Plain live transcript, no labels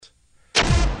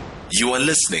You are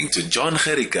listening to John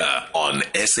Gericka on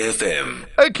SFM.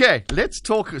 Okay, let's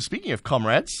talk. Speaking of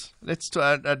comrades,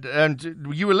 and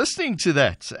you were listening to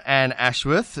that. Anne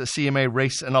Ashworth, CMA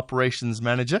Race and Operations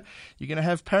Manager. You're going to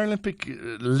have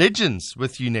Paralympic legends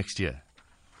with you next year.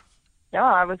 Yeah,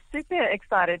 I was super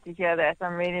excited to hear that.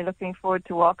 I'm really looking forward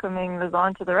to welcoming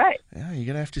Lizanne to the race. Yeah, you're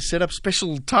going to have to set up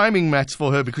special timing mats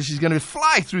for her because she's going to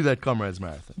fly through that Comrades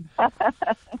Marathon.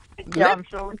 I'm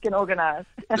sure we can organize.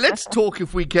 Let's talk,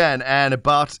 if we can, Anne,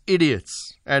 about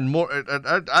idiots and more.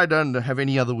 I don't have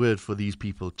any other word for these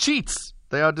people. Cheats.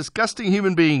 They are disgusting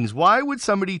human beings. Why would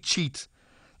somebody cheat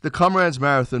the Comrades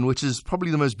Marathon, which is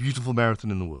probably the most beautiful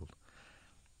marathon in the world?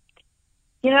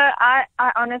 You know, I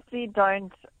honestly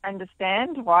don't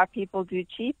understand why people do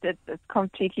cheat. It's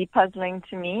completely puzzling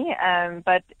to me,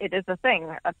 but it is a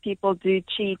thing. People do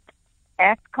cheat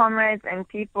at Comrades, and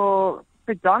people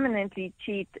predominantly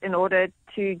cheat in order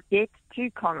to get to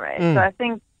Comrades. So I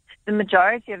think the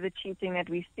majority of the cheating that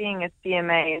we're seeing at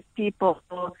CMA is people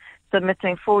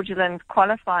submitting fraudulent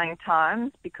qualifying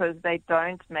times because they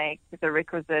don't make the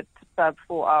requisite sub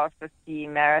 4 hour 50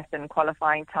 marathon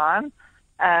qualifying time.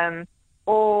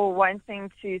 Or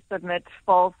wanting to submit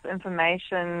false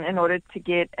information in order to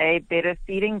get a better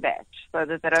seeding batch so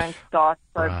that they don't start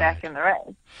back in the race.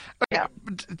 Okay. Yeah.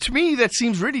 To me, that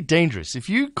seems really dangerous. If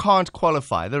you can't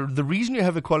qualify, the reason you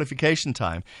have a qualification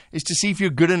time is to see if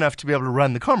you're good enough to be able to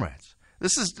run the Comrades.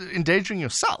 This is endangering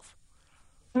yourself.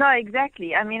 No,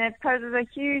 exactly. I mean, it poses a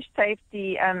huge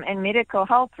safety and medical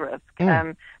health risk,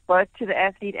 both to the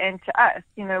athlete and to us.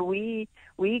 You know, we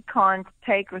can't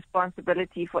take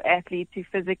responsibility for athletes who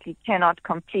physically cannot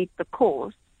complete the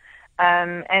course.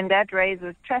 And that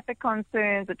raises traffic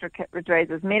concerns, it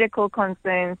raises medical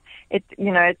concerns. It's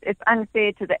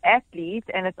unfair to the athlete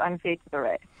and it's unfair to the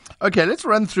race. Okay, let's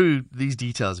run through these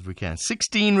details if we can.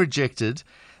 16 rejected.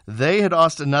 They had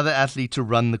asked another athlete to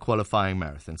run the qualifying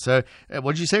marathon. So,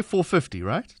 what did you say, 450,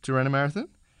 right, to run a marathon?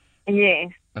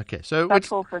 Yes. Okay, so that's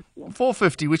 450.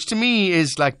 450, which to me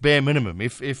is like bare minimum.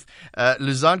 If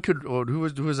Lizanne could, or who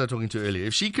was I talking to earlier?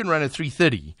 If she can run a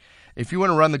 330, if you want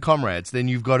to run the Comrades, then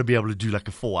you've got to be able to do like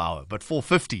a 4 hour. But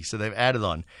 450, so they've added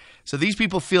on. So these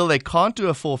people feel they can't do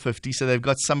a 450, so they've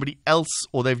got somebody else,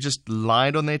 or they've just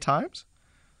lied on their times?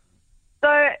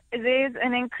 So there's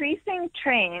an increasing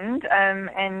trend,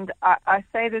 and I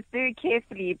say this very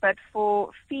carefully, but for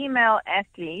female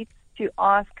athletes to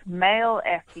ask male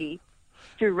athletes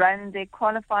to run their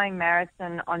qualifying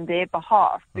marathon on their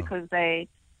behalf because they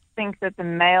think that the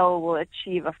male will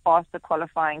achieve a faster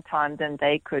qualifying time than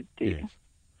they could do. Yes.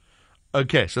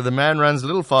 Okay, so the man runs a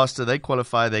little faster, they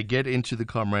qualify, they get into the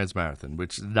Comrades Marathon,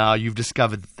 which now you've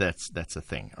discovered that's a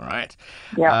thing, all right?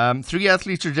 Yeah. 3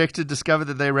 athletes rejected discovered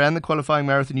that they ran the qualifying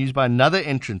marathon used by another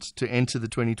entrant to enter the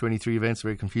 2023 events.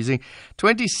 Very confusing.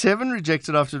 27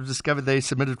 rejected after discovered they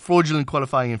submitted fraudulent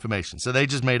qualifying information, so they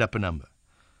just made up a number.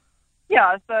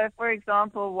 Yeah, so for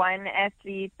example, one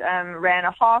athlete ran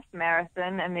a half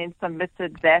marathon and then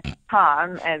submitted that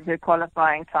time as her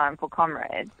qualifying time for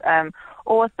Comrades.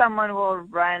 Or someone will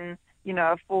run,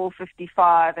 a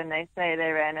 4:55 and they say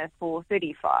they ran a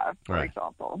 4:35, for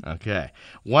example. Okay.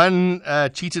 One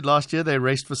cheated last year. They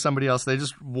raced for somebody else. They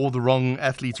just wore the wrong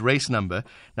athlete's race number.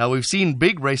 Now, we've seen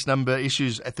big race number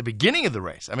issues at the beginning of the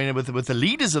race. I mean, with the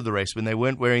leaders of the race when they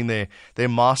weren't wearing their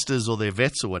masters or their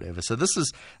vets or whatever. So this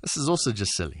is also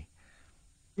just silly.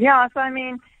 Yeah, so I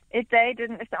mean, if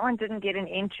someone didn't get an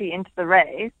entry into the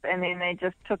race and then they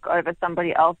just took over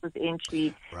somebody else's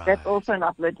entry, that's also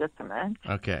not legitimate.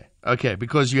 Okay,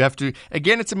 because you have to,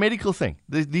 again, it's a medical thing.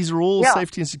 These are all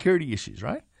safety and security issues,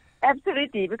 right?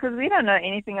 Absolutely, because we don't know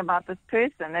anything about this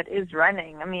person that is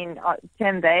running. I mean,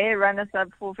 can they run a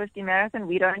sub 450 marathon?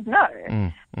 We don't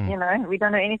know. We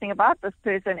don't know anything about this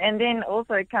person. And then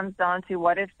also it comes down to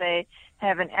what if they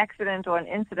have an accident or an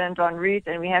incident en route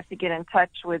and we have to get in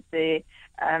touch with the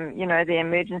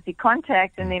emergency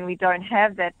contact, and then we don't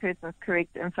have that person's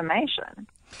correct information.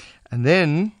 And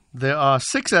then there are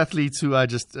 6 athletes who are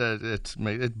just,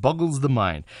 it boggles the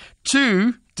mind.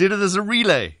 2 did it as a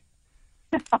relay.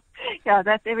 Yeah,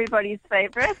 that's everybody's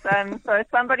favorite. So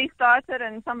somebody started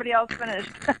and somebody else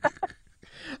finished.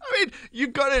 I mean, you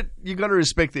got to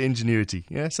respect the ingenuity.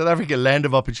 Yeah, South Africa, land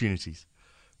of opportunities.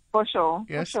 For sure,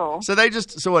 yes. For sure. So they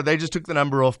just took the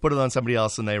number off, put it on somebody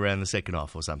else, and they ran the second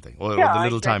half or something, or the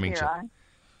little timing chip. Right.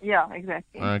 Yeah,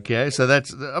 exactly. Okay, so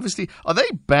that's obviously. Are they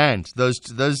banned? Those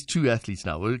 2 athletes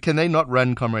now? Can they not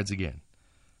run Comrades again?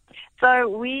 So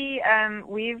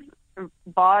we've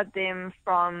barred them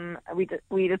from.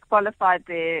 We disqualified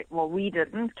their. Well, we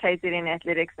didn't. KZN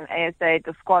Athletics and ASA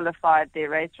disqualified their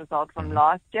race result from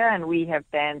last year, and we have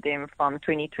banned them from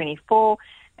 2024.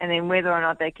 and then whether or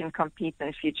not they can compete in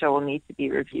the future will need to be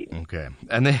reviewed. Okay.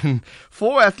 And then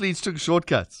 4 athletes took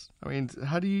shortcuts. I mean,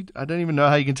 I don't even know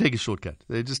how you can take a shortcut.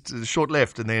 They just short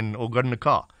left and then all got in a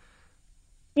car.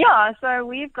 Yeah, so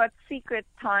we've got secret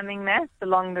timing maps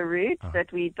along the route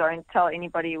that we don't tell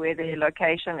anybody where their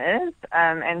location is.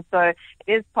 And so it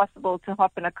is possible to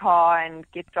hop in a car and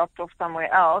get dropped off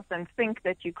somewhere else and think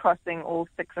that you're crossing all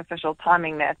 6 official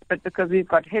timing maps. But because we've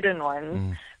got hidden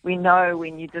ones, we know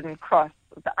when you didn't cross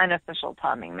the unofficial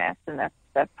timing maps, and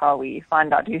that's how we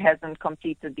find out who hasn't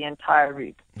completed the entire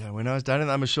route. Yeah, when I was down in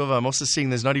Ashworth, I'm also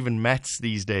seeing there's not even mats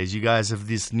these days. You guys have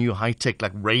this new high-tech,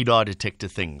 like radar detector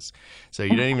things. So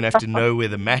you don't even have to know where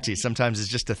the mat is. Sometimes it's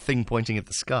just a thing pointing at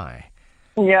the sky.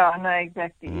 Yeah, no,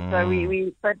 exactly.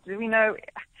 So but we know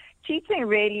cheating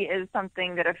really is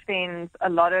something that offends a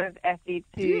lot of athletes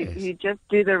who just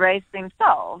do the race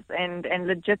themselves and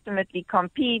legitimately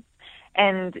compete.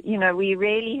 And, we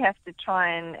really have to try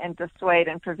and dissuade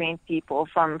and prevent people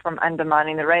from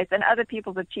undermining the race and other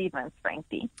people's achievements,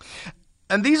 frankly.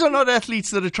 And these are not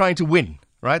athletes that are trying to win,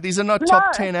 right? These are not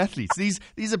top 10 athletes.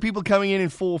 These are people coming in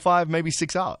 4 or 5, maybe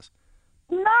 6 hours.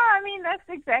 No, I mean, that's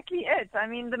exactly it. I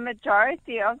mean, the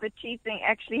majority of the cheating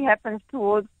actually happens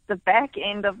towards the back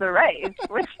end of the race,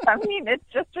 which, I mean, it's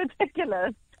just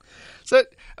ridiculous. So,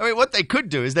 I mean, what they could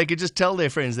do is they could just tell their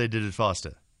friends they did it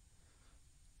faster.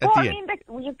 Well, I mean,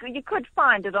 you could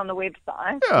find it on the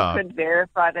website. Yeah. You could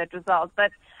verify that result.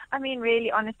 But, I mean, really,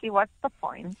 honestly, what's the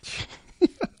point?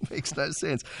 Makes no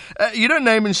sense. You don't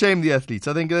name and shame the athletes.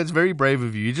 I think that's very brave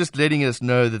of you. You're just letting us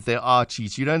know that there are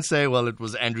cheats. You don't say, well, it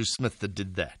was Andrew Smith that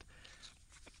did that.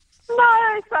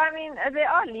 No, so I mean, there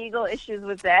are legal issues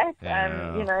with that.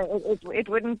 Yeah. It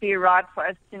wouldn't be right for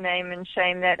us to name and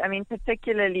shame that. I mean,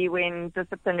 particularly when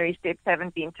disciplinary steps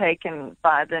haven't been taken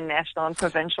by the national and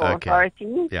provincial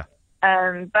authorities. Yeah.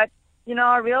 But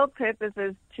our real purpose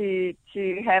is to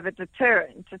have a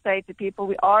deterrent, to say to people,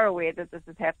 we are aware that this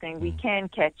is happening. We can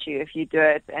catch you if you do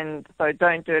it, and so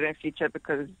don't do it in future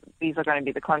because these are going to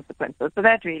be the consequences. So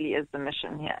that really is the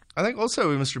mission here. I think also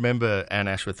we must remember, Anne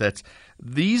Ashworth, that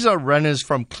these are runners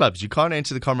from clubs. You can't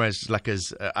enter the Comrades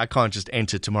I can't just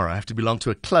enter tomorrow. I have to belong to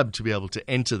a club to be able to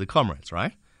enter the Comrades,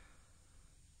 right?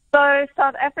 So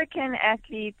South African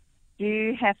athletes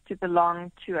do have to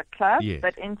belong to a club,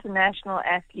 but international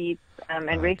athletes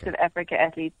and rest of Africa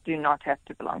athletes do not have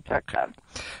to belong to a club.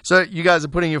 So you guys are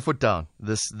putting your foot down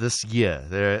this year.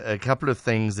 There are a couple of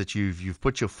things that you've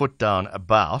put your foot down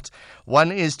about.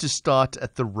 One is to start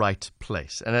at the right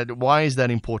place. And why is that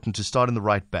important, to start in the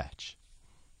right batch?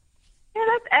 Yeah,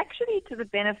 that's actually to the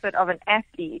benefit of an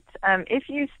athlete. If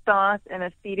you start in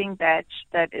a seeding batch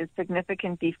that is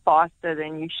significantly faster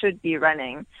than you should be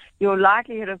running, your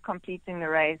likelihood of completing the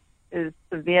race is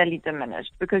severely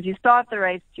diminished because you start the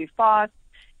race too fast.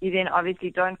 You then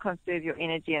obviously don't conserve your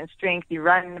energy and strength. You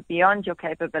run beyond your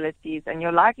capabilities, and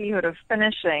your likelihood of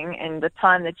finishing in the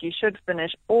time that you should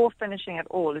finish or finishing at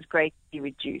all is greatly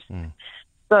reduced.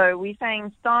 So we're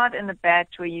saying start in the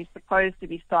batch where you're supposed to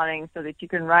be starting so that you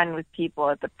can run with people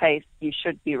at the pace you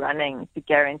should be running to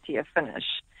guarantee a finish.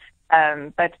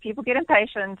 But people get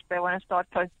impatient. They want to start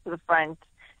close to the front,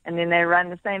 and then they run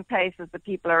the same pace as the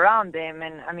people around them.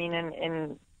 And, I mean,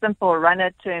 in simple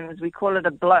runner terms, we call it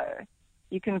a blow.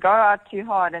 You can go out too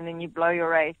hard, and then you blow your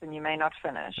race, and you may not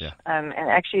finish. Yeah. And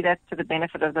actually that's to the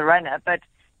benefit of the runner. But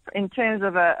in terms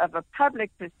of a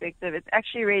public perspective, it's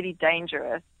actually really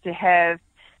dangerous to have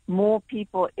more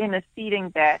people in a seeding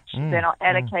batch than are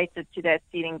allocated to that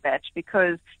seeding batch,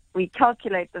 because we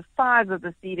calculate the size of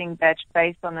the seeding batch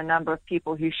based on the number of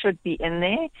people who should be in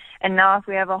there. And now if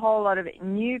we have a whole lot of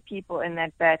new people in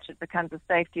that batch, it becomes a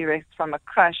safety risk from a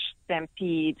crush,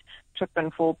 stampede, trip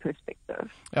and fall perspective.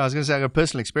 I was going to say, I got a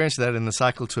personal experience of that in the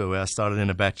cycle tour where I started in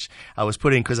a batch. I was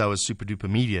put in because I was super duper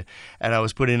media, and I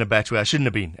was put in a batch where I shouldn't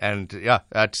have been. And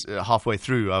halfway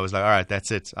through, I was like, all right, that's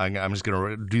it. I'm just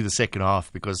going to do the second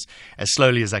half because as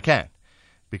slowly as I can.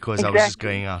 Because I was just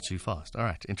going out too fast. All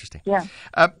right, interesting. Yeah.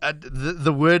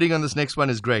 The wording on this next one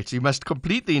is great. You must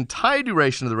complete the entire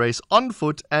duration of the race on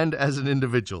foot and as an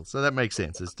individual. So that makes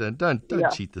sense. Don't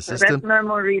cheat the system. That's no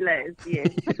more relays, yes.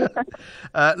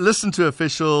 Listen to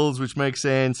officials, which makes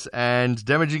sense, and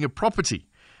damaging a property.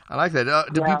 I like that.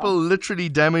 Do people literally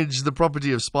damage the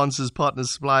property of sponsors,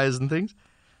 partners, suppliers, and things?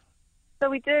 So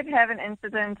we did have an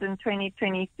incident in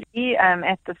 2023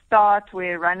 at the start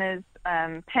where runners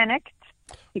panicked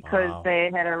because they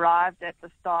had arrived at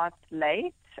the start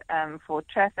late for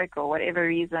traffic or whatever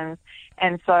reasons.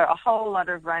 And so a whole lot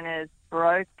of runners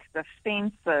broke the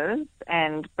fences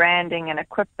and branding and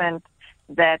equipment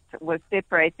that was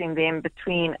separating them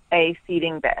between a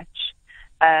seeding batch.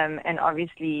 And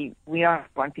obviously, we don't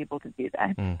want people to do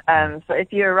that. So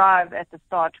if you arrive at the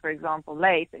start, for example,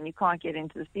 late and you can't get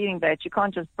into the seating bait, you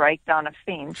can't just break down a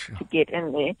fence to get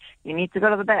in there. You need to go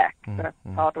to the back. That's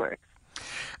how it works.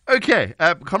 Okay,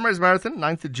 Comrades Marathon,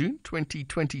 9th of June,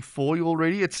 2024. You all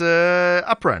ready? It's a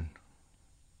up run.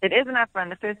 It is an up run,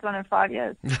 the first one in 5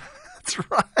 years.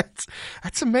 That's right.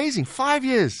 That's amazing. 5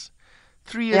 years.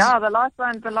 3 years. Yeah, the last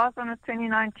one was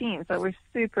 2019, so we're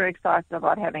super excited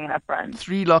about having an up run.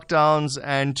 3 lockdowns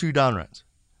and 2 down runs.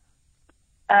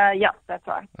 Yeah, that's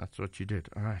right. That's what you did.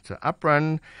 All right. So up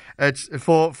run. It's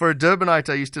for a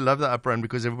Durbanite. I used to love the up run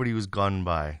because everybody was gone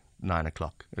by 9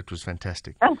 o'clock. It was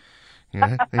fantastic.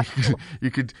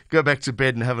 You could go back to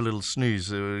bed and have a little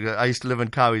snooze. I used to live in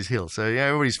Cowie's Hill, so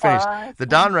everybody's finished. The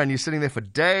down run, you're sitting there for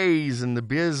days, and the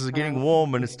beers are getting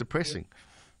warm, and it's depressing.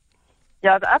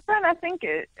 Yeah, the up run, I think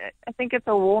it's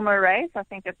a warmer race. I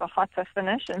think it's a hotter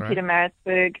finish in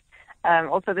Pietermaritzburg.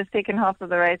 Also, the second half of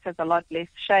the race has a lot less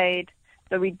shade,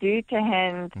 so we do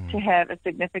tend to have a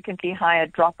significantly higher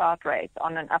dropout rate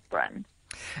on an up run.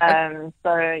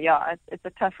 So yeah, it's a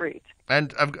tough route.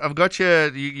 And I've got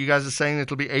you guys are saying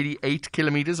it'll be 88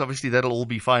 kilometers. Obviously, that'll all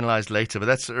be finalized later, but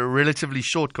that's relatively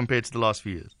short compared to the last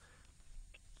few years.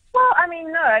 Well,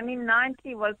 no.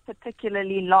 90 was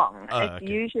particularly long. It's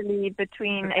usually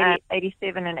between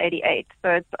 87 and 88. So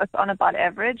it's on about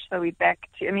average. So we're back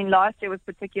to, last year was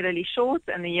particularly short,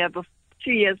 and the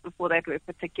 2 years before that were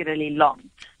particularly long.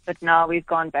 But now we've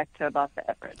gone back to about the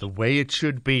average. The way it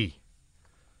should be.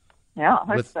 Yeah,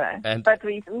 I hope so. But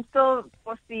we still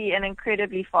foresee an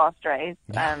incredibly fast race.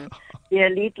 The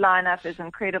elite lineup is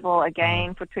incredible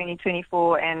again for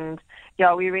 2024, and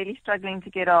we're really struggling to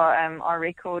get our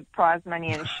record prize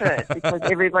money insured because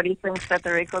everybody thinks that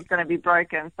the record's going to be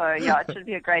broken. So it should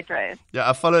be a great race. Yeah,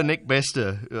 I follow Nick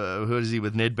Bester, who is he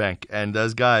with Nedbank, and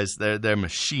those guys, they're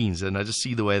machines, and I just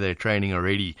see the way they're training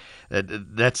already.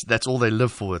 That's all they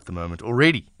live for at the moment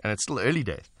already, and it's still early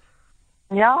days.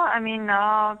 Yeah,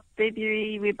 now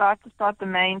February, we're about to start the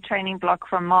main training block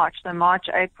from March. So March,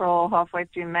 April, halfway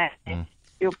through May,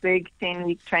 your big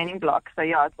 10-week training block. So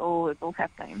it's all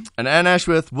happening. And Anne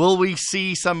Ashworth, will we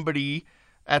see somebody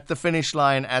at the finish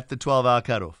line at the 12-hour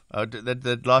cutoff?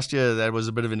 That last year, that was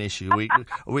a bit of an issue.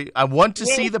 I want to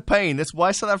see the pain. That's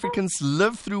why South Africans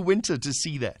live through winter, to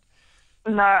see that.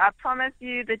 No, I promise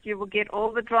you that you will get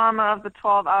all the drama of the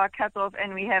 12-hour cutoff,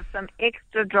 and we have some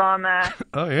extra drama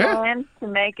planned to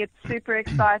make it super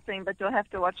exciting, but you'll have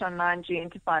to watch on 9 June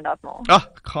to find out more. Oh,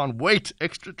 I can't wait.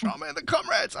 Extra drama in the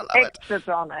Comrades. I love it. Extra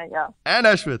drama, yeah. Anne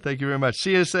Ashworth, thank you very much.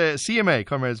 CMA,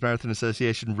 Comrades Marathon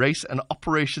Association, Race and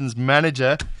Operations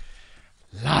Manager.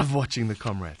 Love watching the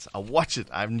Comrades. I watch it.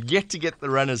 I'm yet to get the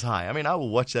runners high. I will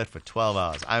watch that for 12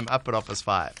 hours. I'm up at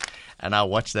 5:30, and I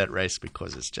watch that race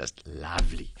because it's just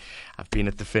lovely. I've been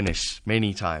at the finish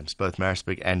many times, both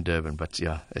Maritzburg and Durban, but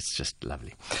it's just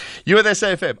lovely. You at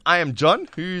SAFM. I am John.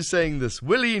 Who's saying this?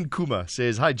 Willie in Kuma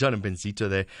says, hi, John and Benzito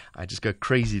there. I just go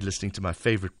crazy listening to my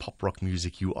favorite pop rock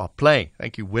music you are playing.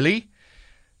 Thank you, Willie.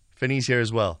 Finney's here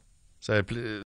as well. So